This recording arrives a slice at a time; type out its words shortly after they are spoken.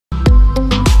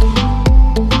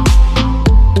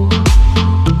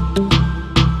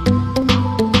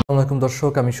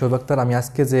দর্শক, আমি শোয়েব আক্তার। আমি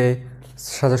আজকে যে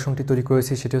সাজেশনটি তৈরি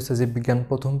করেছি সেটি হচ্ছে যে বিজ্ঞান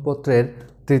প্রথম পত্রের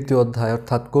তৃতীয় অধ্যায়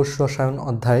অর্থাৎ কোষ রসায়ন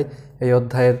অধ্যায়, এই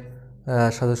অধ্যায়ের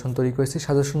সাজেশন তৈরি করেছি।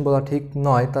 সাজেশন বলা ঠিক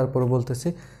নয়, তারপরে বলতেছি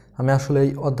আমি আসলে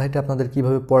এই অধ্যায়টা আপনাদের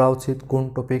কিভাবে পড়া উচিত, কোন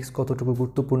টপিকস কতটুকু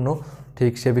গুরুত্বপূর্ণ,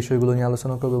 ঠিক সে বিষয়গুলো নিয়ে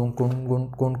আলোচনা করব এবং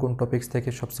কোন কোন টপিকস থেকে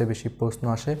সবচেয়ে বেশি প্রশ্ন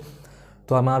আসে।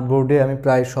 তো আমার বোর্ডে আমি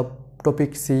প্রায় সব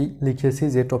টপিকসই লিখেছি,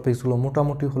 যে টপিকসগুলো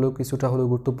মোটামুটি হলেও কিছুটা হলেও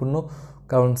গুরুত্বপূর্ণ,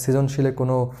 কারণ সৃজনশীলে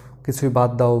কোনো কিছুই বাদ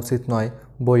দেওয়া উচিত নয়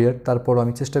বইয়ের। তারপর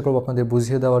আমি চেষ্টা করব আপনাদের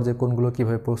বুঝিয়ে দেওয়ার যে কোনগুলো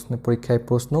কীভাবে পরীক্ষায়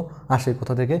প্রশ্ন আসে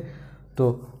কোথা থেকে। তো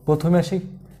প্রথমে আসি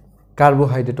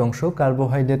কার্বোহাইড্রেট অংশ।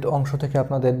 কার্বোহাইড্রেট অংশ থেকে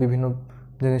আপনাদের বিভিন্ন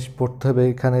জিনিস পড়তে হবে।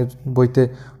 এখানে বইতে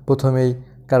প্রথমেই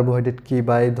কার্বোহাইড্রেট কী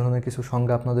বা এই ধরনের কিছু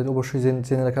সংজ্ঞা আপনাদের অবশ্যই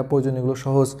জেনে রাখা প্রয়োজন, এগুলো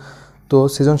সহজ। তো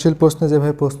সৃজনশীল প্রশ্নে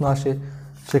যেভাবে প্রশ্ন আসে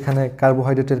সেখানে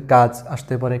কার্বোহাইড্রেটের কাজ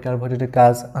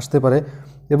আসতে পারে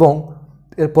এবং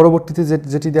এর পরবর্তীতে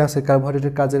যেটি দেওয়া আছে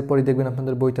কার্বোহাইড্রেটের কাজের পরই দেখবেন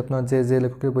আপনাদের বইতে, আপনারা যে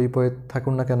লেখকের বই পড়ে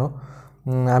থাকুন না কেন,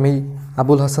 আমি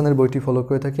আবুল হাসানের বইটি ফলো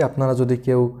করে থাকি। আপনারা যদি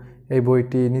কেউ এই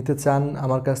বইটি নিতে চান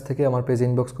আমার কাছ থেকে আমার পেজে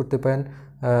ইনবক্স করতে পারেন।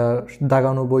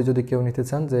 দাগানো বই যদি কেউ নিতে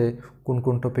চান, যে কোন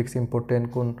কোন টপিকস ইম্পর্টেন্ট,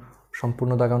 কোন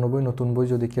সম্পূর্ণ দাগানো বই, নতুন বই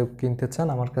যদি কেউ কিনতে চান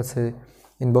আমার কাছে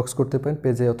ইনবক্স করতে পারেন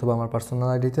পেজে অথবা আমার পার্সোনাল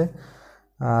আইডিতে।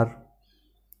 আর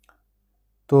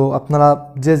তো আপনারা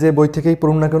যে বই থেকেই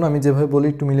পড়ুন না কেন, আমি যেভাবে বলি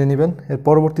একটু মিলিয়ে নেবেন। এর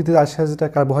পরবর্তীতে আসে যেটা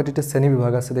কার্বোহাইড্রেটের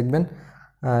শ্রেণীবিভাগ আছে, দেখবেন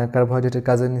কার্বোহাইড্রেটের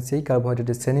কাজের নিচেই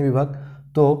কার্বোহাইড্রেটের শ্রেণীবিভাগ।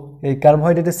 তো এই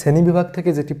কার্বোহাইড্রেটের শ্রেণীবিভাগ থেকে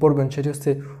যেটি পড়বেন সেটি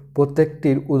হচ্ছে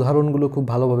প্রত্যেকটির উদাহরণগুলো খুব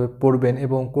ভালোভাবে পড়বেন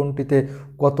এবং কোনটিতে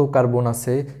কত কার্বন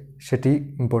আছে সেটি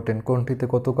ইম্পর্টেন্ট, কোনটিতে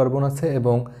কত কার্বন আছে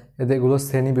এবং এগুলো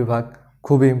শ্রেণীবিভাগ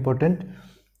খুবই ইম্পর্টেন্ট।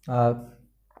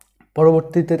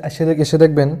 পরবর্তীতে এসে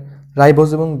দেখবেন রাইবোজ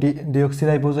এবং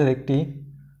ডিঅক্সিরাইবোজের একটি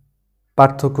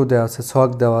পার্থক্য দেওয়া আছে, ছক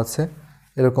দেওয়া আছে,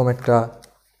 এরকম একটা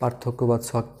পার্থক্য বা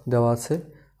ছক দেওয়া আছে।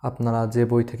 আপনারা যে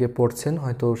বই থেকে পড়ছেন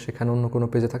হয়তো সেখানে অন্য কোনো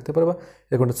পেজে থাকতে পারে, বা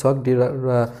এরকম একটা ছক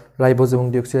রাইবোজ এবং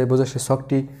ডিঅক্সিরাইবোজের সেই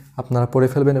ছকটি আপনারা পড়ে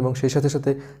ফেলবেন এবং সেই সাথে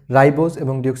সাথে রাইবোজ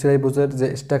এবং ডিঅক্সিরাইবোজের যে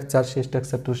স্ট্রাকচার সেই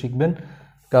স্ট্রাকচারটাও শিখবেন,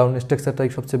 কারণ স্ট্রাকচারটাই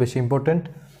সবচেয়ে বেশি ইম্পর্টেন্ট।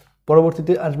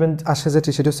 পরবর্তীতে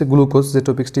সেটি হচ্ছে গ্লুকোজ, যে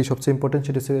টপিক্সটি সবচেয়ে ইম্পর্টেন্ট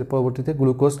সেটি হচ্ছে পরবর্তীতে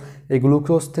গ্লুকোজ। এই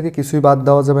গ্লুকোজ থেকে কিছুই বাদ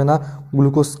দেওয়া যাবে না।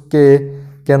 গ্লুকোজকে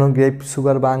কেন গ্রেপ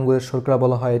সুগার বা আঙ্গুরের শর্করা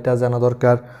বলা হয় এটা জানা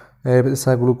দরকার।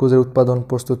 এছাড়া গ্লুকোজের উৎপাদন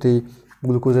প্রস্তুতি,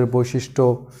 গ্লুকোজের বৈশিষ্ট্য,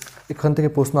 এখান থেকে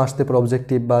প্রশ্ন আসতে পারে,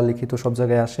 অবজেক্টিভ বা লিখিত সব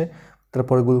জায়গায় আসে।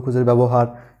 তারপরে গ্লুকোজের ব্যবহার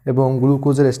এবং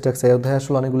গ্লুকোজের স্ট্রাকচার। এই অধ্যায়ে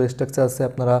আসলে অনেকগুলো স্ট্রাকচার আছে,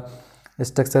 আপনারা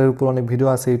স্ট্রাকচারের উপর অনেক ভিডিও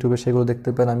আছে ইউটিউবে, সেগুলো দেখতে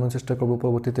পারেন। আমিও চেষ্টা করবো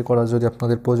পরবর্তীতে করার যদি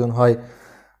আপনাদের প্রয়োজন হয়।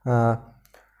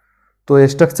 তো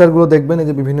স্ট্রাকচারগুলো দেখবেন, এই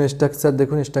যে বিভিন্ন স্ট্রাকচার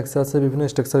দেখুন, স্ট্রাকচার আছে, বিভিন্ন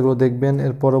স্ট্রাকচারগুলো দেখবেন।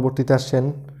 এর পরবর্তীতে আসেন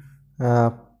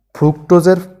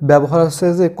ফ্রুক্টোজের ব্যবহার আছে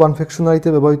যে কনফেকশনারিতে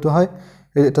ব্যবহৃত হয়,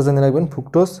 এটা জেনে রাখবেন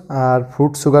ফ্রুক্টোজ। আর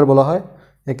ফ্রুট সুগার বলা হয়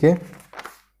একে,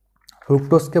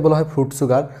 ফ্রুক্টোজকে বলা হয় ফ্রুট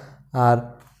সুগার, আর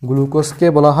গ্লুকোজকে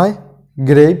বলা হয়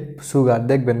গ্রেপ সুগার।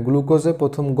 দেখবেন গ্লুকোজে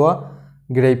প্রথম গ,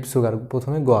 গ্রেপ সুগার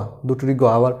প্রথমে গ, দুটোরই গ,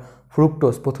 আবার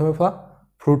ফ্রুক্টোজ প্রথমে ফ,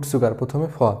 ফ্রুট সুগার প্রথমে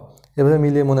ফ। এভাবে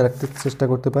মিলিয়ে মনে রাখতে চেষ্টা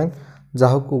করতে পারেন। যা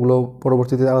হোক, ওগুলো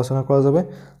পরবর্তীতে আলোচনা করা যাবে।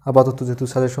 আপাতত যেহেতু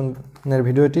সাজেশনের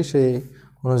ভিডিওটি, সেই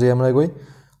অনুযায়ী আমরা এগোই।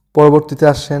 পরবর্তীতে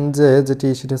আসেন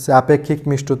সেটা হচ্ছে আপেক্ষিক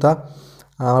মিষ্টতা।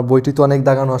 আমার বইটি তো অনেক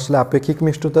দাগানো, আসলে আপেক্ষিক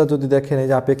মিষ্টতা যদি দেখেন, এই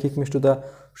যে আপেক্ষিক মিষ্টতা,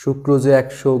 সুক্রোজে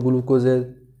 100, গ্লুকোজে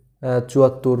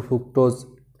 74, ফ্রুক্টোজ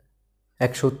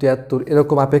 173,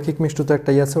 এরকম আপেক্ষিক মিষ্টতা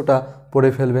একটাই আছে, ওটা পড়ে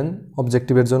ফেলবেন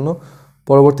অবজেক্টিভের জন্য।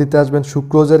 পরবর্তীতে আসবেন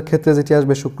সুক্রোজের ক্ষেত্রে যেটি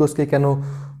আসবে, সুক্রোজকে কেন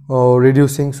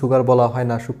রিডিউসিং সুগার বলা হয়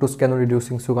না, সুক্রোজ কেন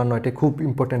রিডিউসিং সুগার নয়, এটা খুব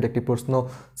ইম্পর্ট্যান্ট একটি প্রশ্ন,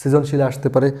 সৃজনশীলে আসতে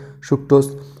পারে।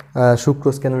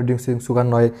 সুক্রোজ কেন রিডিউসিং সুগার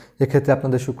নয়, এক্ষেত্রে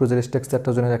আপনাদের সুক্রোজের স্ট্রাকচারটা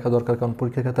জেনে রাখা দরকার, কারণ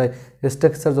পরীক্ষার খাতায়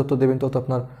স্ট্রাকচার যত দেবেন তত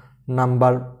আপনার ভালো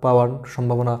নাম্বার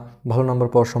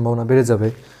পাওয়ার সম্ভাবনা বেড়ে যাবে।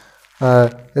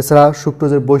 এছাড়া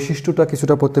সুক্রোজের বৈশিষ্ট্যটা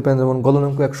কিছুটা পড়তে পারেন, যেমন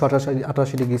গলনাঙ্ক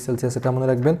 188 ডিগ্রি সেলসিয়াস, এটা মনে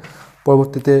রাখবেন।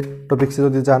 পরবর্তীতে টপিক্সে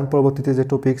যদি যান, পরবর্তীতে যে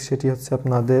টপিক্স সেটি হচ্ছে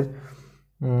আপনাদের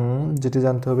যেটি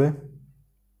জানতে হবে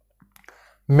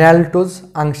ম্যালটোজ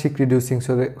আংশিক রিডিউসিং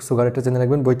সুগার, এটা জেনে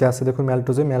রাখবেন। বইতে আছে দেখুন,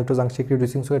 ম্যালটোজ আংশিক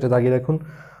রিডিউসিং সুগার, এটা দাগিয়ে রাখুন।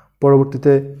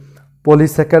 পরবর্তীতে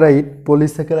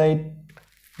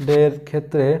পলিস্যাকারাইডের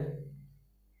ক্ষেত্রে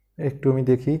একটু আমি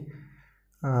দেখি,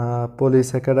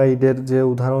 পলিস্যাকারাইডের যে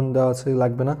উদাহরণ দেওয়া আছে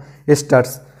লাগবে না।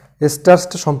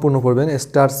 স্টার্চটা সম্পূর্ণ পড়বেন,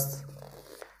 স্টার্চ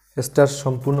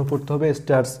সম্পূর্ণ পড়তে হবে।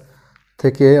 স্টার্চ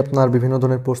থেকে আপনার বিভিন্ন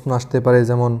ধরনের প্রশ্ন আসতে পারে,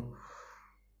 যেমন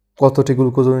কতটি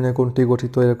গ্লুকোজ অণু কোনটি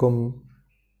গঠিত, এরকম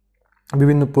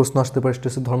বিভিন্ন প্রশ্ন আসতে পারে।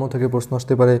 স্টার্চের ধর্ম থেকে প্রশ্ন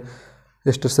আসতে পারে,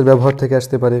 স্টার্চের ব্যবহার থেকে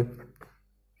আসতে পারে।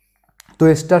 তো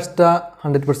স্টার্চটা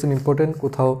 100% ইম্পর্টেন্ট,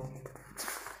 কোথাও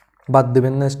বাদ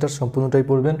দেবেন না, স্টার্চ সম্পূর্ণটাই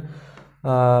পড়বেন।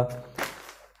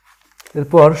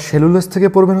 এরপর সেলুলোজ থেকে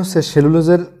পড়বেন হচ্ছে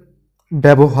সেলুলোজের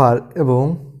ব্যবহার এবং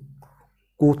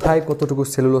কোথায় কতটুকু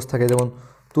সেলুলোজ থাকে, যেমন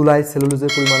তুলায়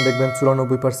সেলুলোজের পরিমাণ দেখবেন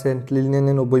 94%,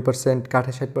 লিনেনে 90%,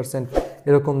 কাঠে 60%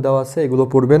 এরকম দেওয়া আছে, এগুলো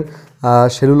পড়বেন।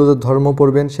 সেলুলোজের ধর্ম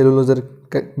পড়বেন, সেলুলোজের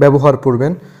ব্যবহার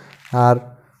পড়বেন, আর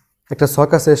একটা ছক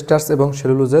আছে স্টার্চ এবং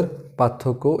সেলুলোজের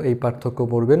পার্থক্য, এই পার্থক্য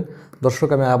পড়বেন। দর্শক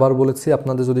আমি আবার বলেছি,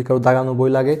 আপনাদের যদি কারো দাগানো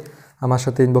বই লাগে আমার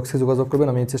সাথে ইনবক্সে যোগাযোগ করবেন,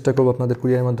 আমি চেষ্টা করব আপনাদের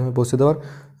কুরিয়ারের মাধ্যমে পৌঁছে দেওয়ার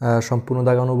সম্পূর্ণ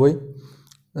দাগানো বই।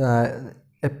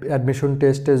 অ্যাডমিশন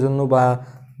টেস্টের জন্য বা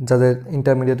যাদের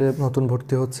ইন্টারমিডিয়েটে নতুন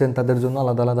ভর্তি হচ্ছেন তাদের জন্য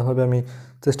আলাদা আলাদাভাবে আমি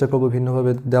চেষ্টা করব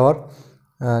ভিন্নভাবে দেওয়ার,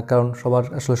 কারণ সবার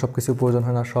আসলে সব কিছু প্রয়োজন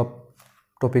হয় না, সব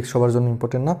টপিক সবার জন্য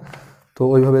ইম্পর্টেন্ট না, তো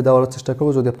ওইভাবে দেওয়ার চেষ্টা করব।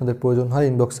 যদি আপনাদের প্রয়োজন হয়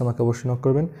ইনবক্সে আমাকে অবশ্যই নক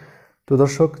করবেন। তো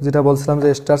দর্শক যেটা বলছিলাম যে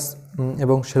স্টার্চ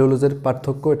এবং সেলুলোজের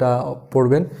পার্থক্য এটা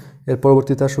পড়বেন। এর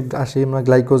পরবর্তীতে আসি আমরা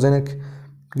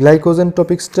গ্লাইকোজেন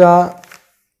টপিক্সটা,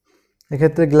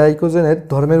 এক্ষেত্রে গ্লাইকোজেনের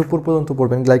ধর্মের উপর পর্যন্ত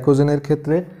পড়বেন। গ্লাইকোজেনের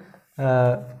ক্ষেত্রে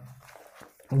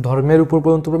ধর্মের উপর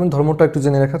পর্যন্ত পড়বেন, ধর্মটা একটু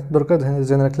জেনে রাখার দরকার,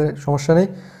 জেনে রাখলে সমস্যা নেই।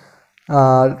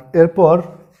 আর এরপর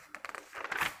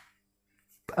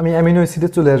আমি অ্যামিনো অ্যাসিডে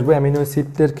চলে আসবো। অ্যামিনো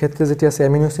অ্যাসিডের ক্ষেত্রে যেটি আছে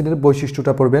অ্যামিনো অ্যাসিডের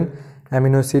বৈশিষ্ট্যটা পড়বেন,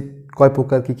 অ্যামিনো অ্যাসিড কয়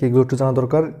প্রকার কী কী এগুলো একটু জানা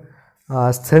দরকার।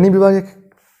 শ্রেণী বিভাগে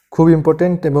খুব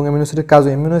ইম্পর্টেন্ট, এবং অ্যামিনো অ্যাসিডের কাজও,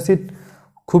 অ্যামিনো অ্যাসিড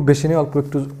খুব বেশি নেই, অল্প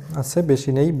একটু আছে, বেশি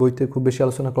নেই, বইতে খুব বেশি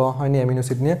আলোচনা করা হয়নি অ্যামিনো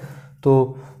অ্যাসিড নিয়ে, তো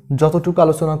যতটুকু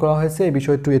আলোচনা করা হয়েছে এই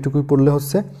বিষয়টু এটুকুই পড়লে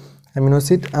হচ্ছে অ্যামিনো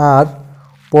অ্যাসিড। আর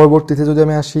পরবর্তীতে যদি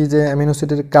আমি আসি যে অ্যামিনো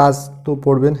অ্যাসিডের কাজ তো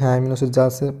পড়বেন, হ্যাঁ অ্যামিনো অ্যাসিড যা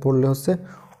আছে পড়লে হচ্ছে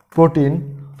প্রোটিন।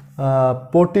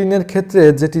 প্রোটিনের ক্ষেত্রে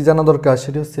যেটি জানা দরকার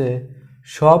সেটি হচ্ছে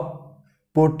সব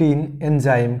প্রোটিন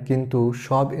এনজাইম কিন্তু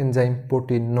সব এনজাইম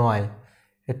প্রোটিন নয়,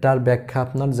 এটার ব্যাখ্যা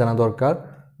আপনার জানা দরকার,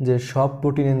 যে সব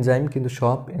প্রোটিন এনজাইম কিন্তু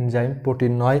সব এনজাইম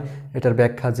প্রোটিন নয়, এটার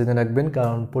ব্যাখ্যা জেনে রাখবেন,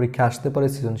 কারণ পরীক্ষা আসতে পারে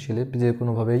সৃজনশীলে, যে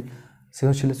কোনোভাবেই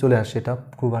সৃজনশীলে চলে আসে, এটা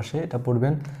খুব আসে, এটা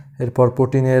পড়বেন। এরপর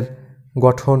প্রোটিনের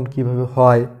গঠন কিভাবে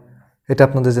হয় এটা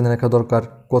আপনাদের জেনে রাখা দরকার,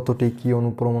 কতটি কী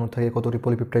অনুপরমাণু থাকে, কতটি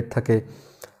পলিপেপটাইড থাকে,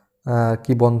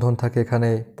 কি বন্ধন থাকে এখানে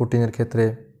প্রোটিনের ক্ষেত্রে,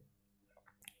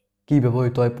 কি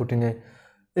ব্যবহৃত হয় প্রোটিনে,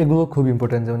 এগুলো খুব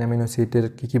ইম্পর্টেন্ট। যেমন অ্যামিনো অ্যাসিডের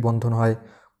কী কী বন্ধন হয়,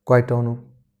 কয়টা অণু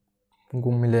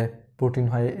মিলে প্রোটিন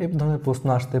হয়, এই ধরনের প্রশ্ন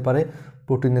আসতে পারে।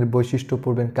 প্রোটিনের বৈশিষ্ট্য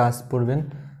পড়বেন, কাজ পড়বেন।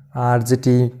 আর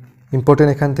যেটি ইম্পর্টেন্ট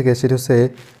এখান থেকে সেটি হচ্ছে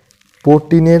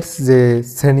প্রোটিনের যে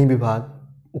শ্রেণীবিভাগ,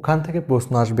 ওখান থেকে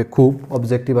প্রশ্ন আসবে, খুব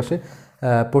অবজেক্টিভ আসে।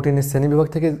 প্রোটিনের শ্রেণীবিভাগ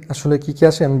থেকে আসলে কী কী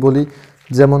আসে আমি বলি,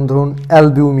 যেমন ধরুন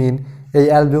অ্যালবিউমিন, এই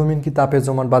অ্যালবিউমিন কি তাপে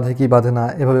জমাট বাঁধে কি বাঁধে না,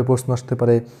 এভাবে প্রশ্ন আসতে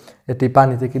পারে। এটি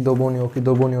পানিতে কি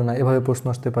দ্রবণীয় না, এভাবে প্রশ্ন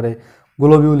আসতে পারে।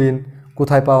 গ্লোবিউলিন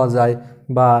কোথায় পাওয়া যায়,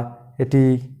 বা এটি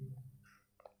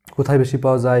কোথায় বেশি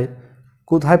পাওয়া যায়,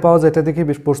 এটা দেখে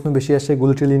প্রশ্ন বেশি আসে।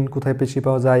 গ্লুটেলিন কোথায় বেশি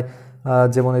পাওয়া যায়,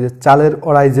 যেমন এই যে চালের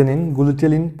অরাইজেনিন,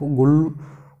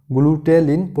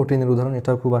 গ্লুটেলিন প্রোটিনের উদাহরণ,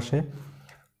 এটাও খুব আসে।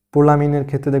 পোলামিনের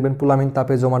ক্ষেত্রে দেখবেন পোলামিন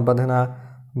তাপে জমাট বাঁধে না,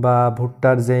 বা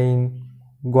ভুট্টার জেইন,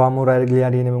 গোয়ামোরার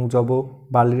গ্লিয়ারিন এবং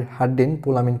বার্লির হার্ডিন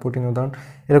পোলামিন প্রোটিনের উদাহরণ,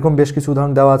 এরকম বেশ কিছু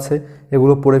উদাহরণ দেওয়া আছে,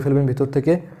 এগুলো পড়ে ফেলবেন ভিতর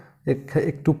থেকে।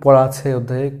 একটু পড়া আছে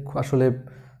অধ্যায়ে, আসলে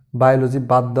বায়োলজি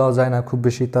বাদ দেওয়া যায় না খুব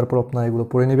বেশি, তারপর আপনারা এগুলো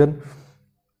পড়ে নেবেন।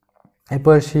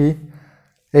 এরপর আসি,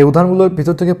 এই উদাহরণগুলোর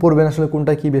ভিতর থেকে পড়বেন আসলে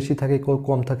কোনটা কি বেশি থাকে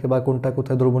কম থাকে, বা কোনটা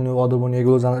কোথায় দ্রবণীয় অদ্রবণীয়,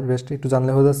 এগুলো জানার বেশ একটু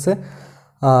জানলে হয়ে যাচ্ছে।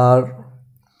 আর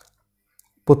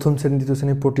প্রথম শ্রেণী দ্বিতীয়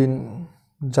শ্রেণী প্রোটিন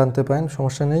জানতে পারেন,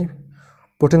 সমস্যা নেই।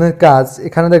 প্রোটিনের কাজ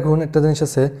এখানে দেখুন একটা জিনিস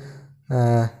আছে,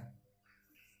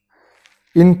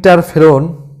 ইন্টারফেরন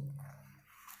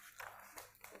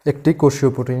একটি কোষীয়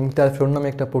প্রোটিন, ইন্টারফেরন নামে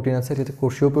একটা প্রোটিন আছে, এটি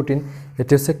কোষীয় প্রোটিন,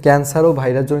 এটি হচ্ছে ক্যান্সার ও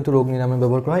ভাইরাসজনিত রোগ নিরাময়ে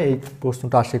ব্যবহার করা হয়। এই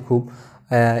প্রশ্নটা আসে খুব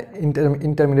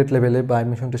ইন্টারমিডিয়েট লেভেলে বা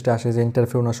অ্যাডমিশন টেস্টে আসে, যে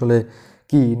ইন্টারফেরন আসলে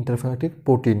কি, ইন্টারফেরন একটি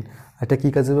প্রোটিন, এটা কী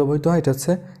কাজে ব্যবহৃত হয়, এটা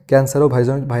হচ্ছে ক্যান্সার ও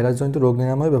ভাইরাসজনিত রোগ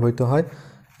নিরাময়ে ব্যবহৃত হয়,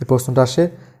 এই প্রশ্নটা আসে।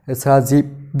 এছাড়া জীব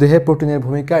দেহে প্রোটিনের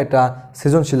ভূমিকা, এটা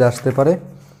সৃজনশীলে আসতে পারে।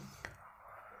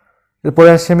 এরপরে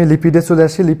আসি আমি লিপিডে চলে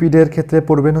আসি। লিপিডের ক্ষেত্রে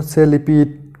পড়বেন হচ্ছে লিপিড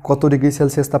কত ডিগ্রি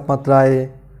সেলসিয়াস তাপমাত্রায়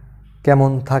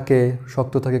কেমন থাকে,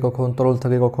 শক্ত থাকে কখন, তরল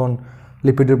থাকে কখন,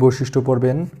 লিপিডের বৈশিষ্ট্য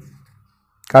পড়বেন,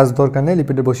 কাজ দরকার নেই,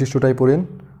 লিপিডের বৈশিষ্ট্যটাই পড়েন।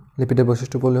 লিপিডের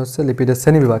বৈশিষ্ট্য পড়লে হচ্ছে লিপিডের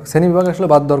শ্রেণীবিভাগ আসলে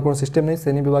বাদ দেওয়ার কোনো সিস্টেম নেই।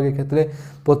 শ্রেণীবিভাগের ক্ষেত্রে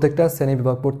প্রত্যেকটা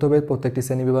শ্রেণীবিভাগ পড়তে হবে, প্রত্যেকটি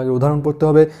শ্রেণীবিভাগের উদাহরণ পড়তে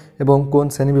হবে, এবং কোন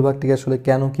শ্রেণীবিভাগটিকে আসলে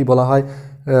কেন কি বলা হয়,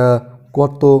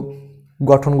 কত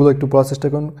গঠনগুলো একটু পড়ার চেষ্টা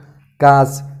করুন। কাজ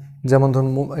যেমন ধরুন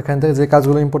এখান থেকে যে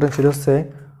কাজগুলো ইম্পর্টেন্ট সেটা হচ্ছে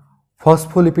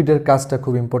ফসফোলিপিডের কাজটা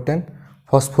খুব ইম্পর্টেন্ট।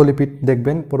 ফসফোলিপিড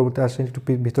দেখবেন, পরবর্তী আসে একটু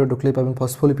ভিতরে ঢুকলেই পাবেন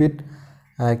ফসফোলিপিড,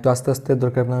 একটু আস্তে আস্তে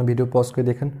দরকার আপনারা ভিডিও পজ করে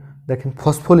দেখেন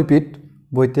ফসফোলিপিড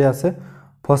বইতে আছে,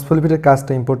 ফসফোলিপিডের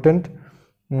কাজটা ইম্পর্টেন্ট।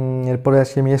 এরপরে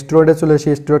আসি আমি স্টেরয়েডে চলে আসি।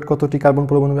 স্টেরয়েড কতটি কার্বন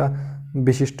পরমাণু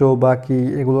বিশিষ্ট বা কি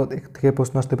এগুলো থেকে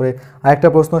প্রশ্ন আসতে পারে। আরেকটা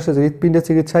প্রশ্ন আসে যে হৃৎপিণ্ডের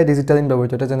চিকিৎসায় ডিজিটালিন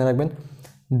ব্যবহৃত, এটা জেনে রাখবেন।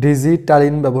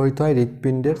 ডিজিটালিন ব্যবহৃত হয়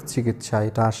হৃৎপিণ্ডের চিকিৎসায়,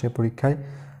 এটা আসে পরীক্ষায়।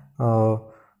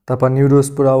 তারপর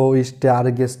নিউরোস্পোরা ও ইস্টে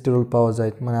আর্গেস্টেরল পাওয়া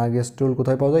যায়, মানে আর্গেস্টেরল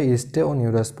কোথায় পাওয়া যায়? ইস্টে ও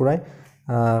নিউরোস্পোরায়।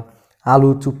 আলু,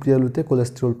 চুপড়ি আলুতে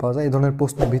কোলেস্টেরল পাওয়া যায়। এই ধরনের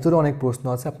প্রশ্ন ভিতরে অনেক প্রশ্ন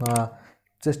আছে, আপনারা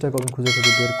চেষ্টা করুন খুঁজে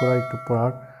খুঁজে বের করার, একটু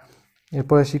পড়ার।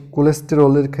 এরপর আসি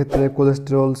কোলেস্টেরলের ক্ষেত্রে।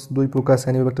 কোলেস্টেরল দুই প্রকার,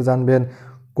 শ্রেণীবিভাগটা জানবেন।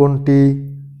 কোনটি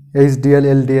এইচডিএল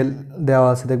এলডিএল দেওয়া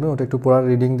আছে দেখবেন, ওটা একটু পড়ার,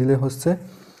 রিডিং দিলে হচ্ছে।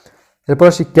 এরপর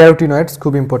আসি ক্যারোটিনয়েডস,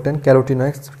 খুব ইম্পর্টেন্ট।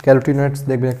 ক্যারোটিনয়েডস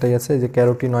দেখবেন একটাই আছে, যে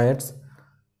ক্যারোটিনয়েডস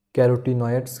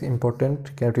ইম্পর্টেন্ট,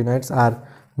 ক্যারোটিনয়েডস। আর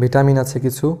ভিটামিন আছে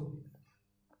কিছু,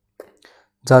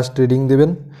 জাস্ট রিডিং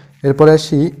দেবেন। এরপরে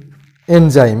আসি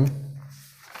এনজাইম।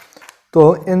 তো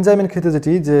এনজাইমের ক্ষেত্রে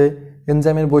যেটি, যে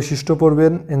এনজাইমের বৈশিষ্ট্য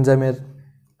পড়বেন। এনজাইমের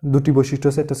দুটি বৈশিষ্ট্য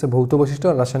আছে, একটা হচ্ছে ভৌত বৈশিষ্ট্য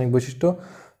আর রাসায়নিক বৈশিষ্ট্য।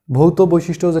 ভৌত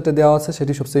বৈশিষ্ট্য যেটা দেওয়া আছে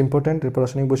সেটি সবচেয়ে ইম্পর্টেন্ট। এরপর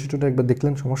রাসায়নিক বৈশিষ্ট্যটা একবার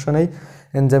দেখলেন, সমস্যা নেই।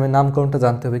 এনজাইমের নামকরণটা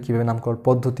জানতে হবে, কীভাবে নামকরণ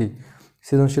পদ্ধতি,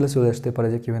 সৃজনশীলে চলে আসতে পারে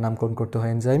যে কীভাবে নামকরণ করতে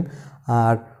হয় এনজাইম।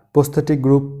 আর প্রস্থেটিক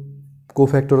গ্রুপ,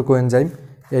 কোফ্যাক্টর, কোএনজাইম,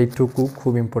 এইটুকু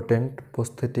খুব important.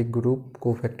 Prosthetic group,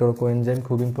 cofactor, coenzyme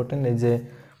খুব ইম্পর্টেন্ট। এই যে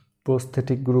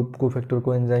প্রস্থেটিক গ্রুপ, কোফ্যাক্টর,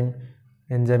 কোএনজাইম,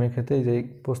 এনজাইমের ক্ষেত্রে এই যে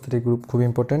প্রস্থেটিক গ্রুপ খুব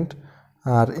ইম্পর্টেন্ট।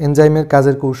 আর এনজাইমের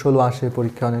কাজের কৌশলও আসে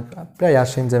পরীক্ষা, অনেক প্রায়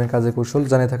আসে এনজাইমের কাজের কৌশল,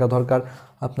 জানে থাকা দরকার।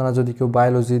 আপনারা যদি কেউ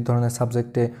বায়োলজি ধরনের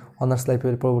সাবজেক্টে অনার্স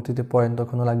লাইফের পরবর্তীতে পড়েন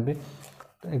তখনও লাগবে,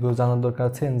 এগুলো জানার দরকার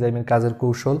আছে। এনজাইমের কাজের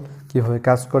কৌশল, কীভাবে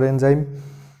কাজ করে এনজাইম।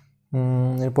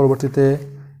 এর পরবর্তীতে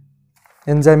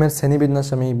এনজাইমের শ্রেণীবিন্যাস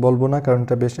আমি বলবো না, কারণ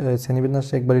এটা বেশ, শ্রেণীবিন্যাস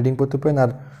একবার রিডিং করতে পারেন,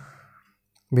 আর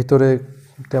ভিতরে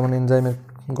তেমন এনজাইমের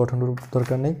গঠন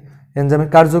দরকার নেই। এনজাইমের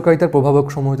কার্যকারিতার প্রভাবক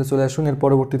সমূহতে চলে আসুন। এর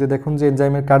পরবর্তীতে দেখুন যে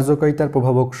এনজাইমের কার্যকারিতার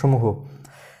প্রভাবক সমূহ,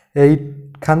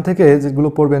 এইখান থেকে যেগুলো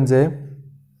পড়বেন, যে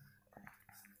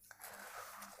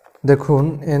দেখুন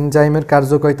এনজাইমের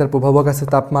কার্যকারিতার প্রভাবক আছে,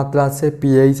 তাপমাত্রা আছে,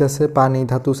 পিএইচ আছে, পানি,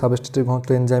 ধাতু, সাবস্ট্রেটের ঘনত্ব,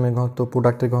 এনজাইমের ঘনত্ব,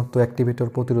 প্রোডাক্টের ঘনত্ব, অ্যাক্টিভেটর,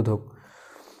 প্রতিরোধক,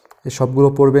 এই সবগুলো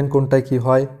পড়বেন। কোনটায় কি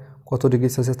হয়, কত ডিগ্রি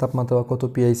সেলসিয়াস তাপমাত্রা বা কত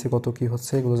পিএইচে কত কি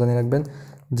হচ্ছে, এগুলো জানিয়ে রাখবেন।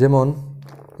 যেমন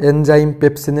এনজাইম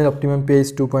পেপসিনের অপটিমাম পিএইচ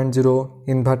 2.0,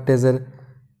 ইনভার্টেজের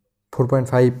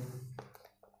 4.5।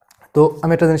 তো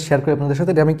আমি একটা জিনিস শেয়ার করি আপনাদের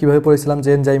সাথে, আমি কীভাবে পড়েছিলাম যে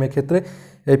এনজাইমের ক্ষেত্রে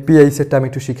এই পিএইচেরটা আমি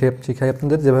একটু শিখাই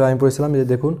আপনাদের, যেভাবে আমি পড়েছিলাম। যে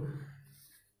দেখুন,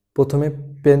 প্রথমে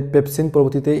পেপসিন,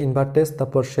 পরবর্তীতে ইনভার্টেজ,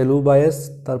 তারপর সেলুবায়েস,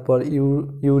 তারপর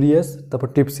ইউরিয়েস, তারপর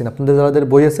ট্রিপসিন। আপনাদের যাদের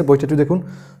বই আছে বইটা একটু দেখুন।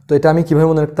 তো এটা আমি কীভাবে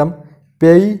মনে রাখতাম,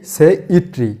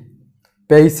 পেইসেইট্রি,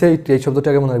 এই শব্দটা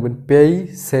আগে মনে রাখবেন,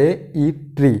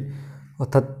 পেইসেইট্রি,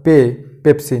 অর্থাৎ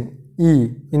পেপসিন,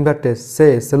 ইনভার্টেজ,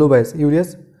 সেলুবায়েস, ইউরিয়াস,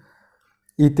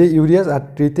 ইতে ইউরিয়াস, আর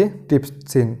ট্রিতে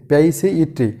ট্রিপসিন,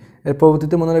 পেইসেইট্রি। এর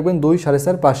পরবর্তীতে মনে রাখবেন 2,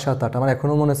 4.5, 5, 7, 8। আমার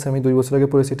এখনও মনে আছে, আমি 2 বছর আগে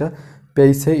পড়েছি এটা।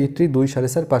 পেইসেইট্রি 2,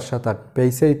 4.5, 5, 7, 8,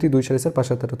 পেইসেইট্রি 2, 4.5, 5,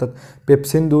 7, 8, অর্থাৎ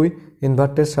পেপসিন 2,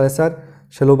 ইনভার্টেজ 4.5,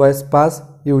 সেলুবায়েস 5,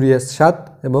 ইউরিয়াস 7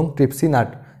 এবং ট্রিপসিন 8।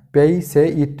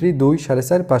 পেইসেইট্রি 2,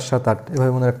 4.5, 5, 7, 8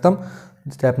 এভাবে মনে রাখতাম।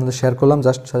 যেটা আপনাদের শেয়ার করলাম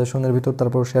জাস্ট সাজেশনের ভিতর,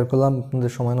 তারপর শেয়ার করলাম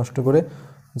আপনাদের সময় নষ্ট করে।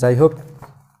 যাই হোক,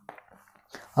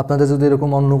 আপনাদের যদি এরকম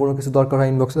অন্য কোনো কিছু দরকার হয়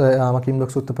আমাকে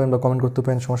ইনবক্স করতে পারেন বা কমেন্ট করতে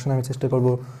পারেন, সমস্যা নেই, আমি চেষ্টা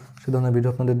করবো সে ধরনের ভিডিও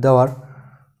আপনাদের দেওয়ার,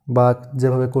 বা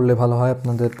যেভাবে করলে ভালো হয়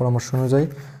আপনাদের পরামর্শ অনুযায়ী।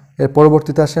 এর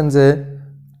পরবর্তীতে আসেন যে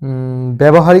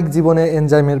ব্যবহারিক জীবনে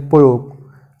এনজাইমের প্রয়োগ।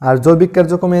 আর জৈবিক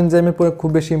কার্যক্রমে এনজাইমের প্রয়োগ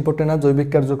খুব বেশি ইম্পর্টেন্ট না। জৈবিক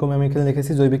কার্যক্রমে আমি এখানে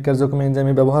লিখেছি জৈবিক কার্যক্রমে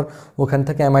এনজাইমের ব্যবহার, ওখান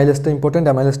থেকে অ্যামাইলেজটা ইম্পর্টেন্ট,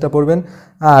 অ্যামাইলেজটা পড়বেন।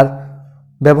 আর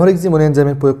ব্যবহারিক জীবনে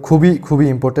এনজাইমের প্রয়োগ খুবই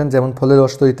ইম্পর্টেন্ট। যেমন ফলের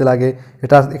রস তৈরিতে লাগে,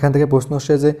 এটা এখান থেকে প্রশ্ন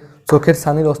আসে। যে চোখের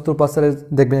ছানির অস্ত্রোপচারে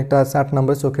দেখবেন একটা আছে 8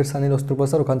 নম্বরে, চোখের ছানির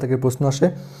অস্ত্রোপচার, ওখান থেকে প্রশ্ন আসে।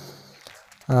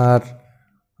 আর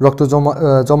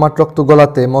জমাট রক্ত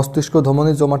গলাতে, মস্তিষ্ক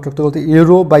ধমনীর জমাট রক্ত গলাতে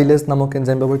ইউরোবাইলেস নামক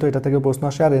এনজাইম ব্যবহৃত, এটা থেকে প্রশ্ন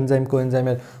আসে। আর এনজাইম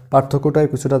কোএনজাইমের পার্থক্যটাই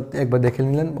কিছুটা একবার দেখে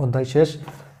নিলেন, অধ্যায় শেষ।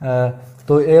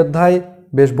 তো এই অধ্যায়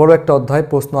বেশ বড় একটা অধ্যায়,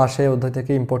 প্রশ্ন আসে অধ্যায়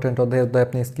থেকে, ইম্পর্টেন্ট অধ্যায়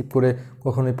আপনি স্কিপ করে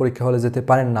কখনোই পরীক্ষা হলে যেতে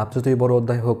পারেন না, যতই বড়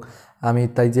অধ্যায় হোক। আমি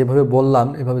তাই যেভাবে বললাম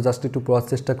এভাবে জাস্ট একটু পড়ার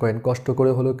চেষ্টা করেন, কষ্ট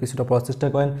করে হলেও কিছুটা পড়ার চেষ্টা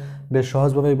করেন। বেশ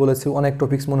সহজভাবেই বলেছি, অনেক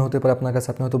টপিক্স মনে হতে পারে আপনার কাছে,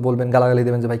 আপনি হয়তো বলবেন, গালাগালি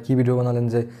দেবেন যে ভাই কী ভিডিও বানালেন,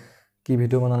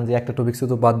 যে একটা টপিক্সও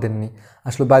তো বাদ দেননি।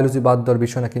 আসলে বায়োলজি বাদ দেওয়ার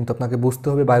বিষয় না, কিন্তু আপনাকে বুঝতে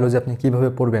হবে বায়োলজি আপনি কীভাবে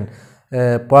পড়বেন।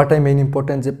 পড়াটাই মেইন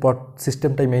ইম্পর্টেন্ট, যে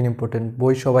সিস্টেমটাই মেইন ইম্পর্টেন্ট।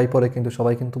 বই সবাই পড়ে, কিন্তু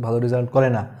সবাই কিন্তু ভালো রেজাল্ট করে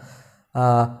না।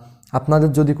 আপনাদের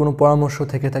যদি কোনো পরামর্শ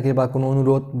থেকে থাকে বা কোনো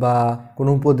অনুরোধ বা কোনো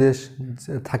উপদেশ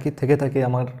থেকে থাকে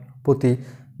আমার প্রতি,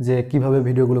 যে কিভাবে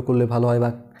ভিডিওগুলো করলে ভালো হয় বা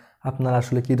আপনারা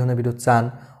আসলে কী ধরনের ভিডিও চান,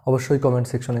 অবশ্যই কমেন্ট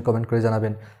সেকশনে কমেন্ট করে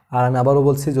জানাবেন। আর আমি আবারও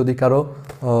বলছি, যদি কারো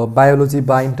বায়োলজি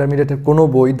বা ইন্টারমিডিয়েটের কোনো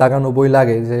বই, দাগানো বই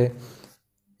লাগে, যে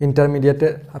ইন্টারমিডিয়েটে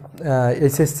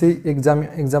এইচএসসি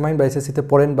এক্সামাইন বা এইচএসসিতে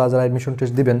পড়েন বা যারা অ্যাডমিশন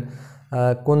টেস্ট দিবেন,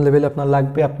 কোন লেভেলে আপনার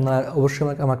লাগবে আপনার অবশ্যই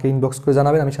আমাকে ইনবক্স করে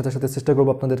জানাবেন। আমি সাথে সাথে চেষ্টা করব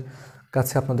আপনাদের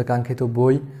কাছে আপনাদের কাঙ্ক্ষিত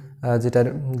বই যেটা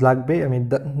লাগবে আমি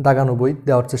দাগানো বই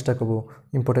দেওয়ার চেষ্টা করব,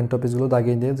 ইম্পর্টেন্ট টপিকসগুলো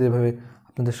দাগিয়ে দিয়ে যেভাবে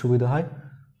আপনাদের সুবিধা হয়।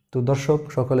 তো দর্শক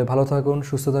সকলে ভালো থাকুন,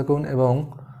 সুস্থ থাকুন এবং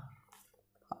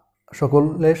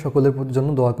সকলের জন্য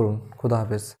দোয়া করুন। খোদা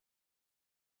হাফেজ।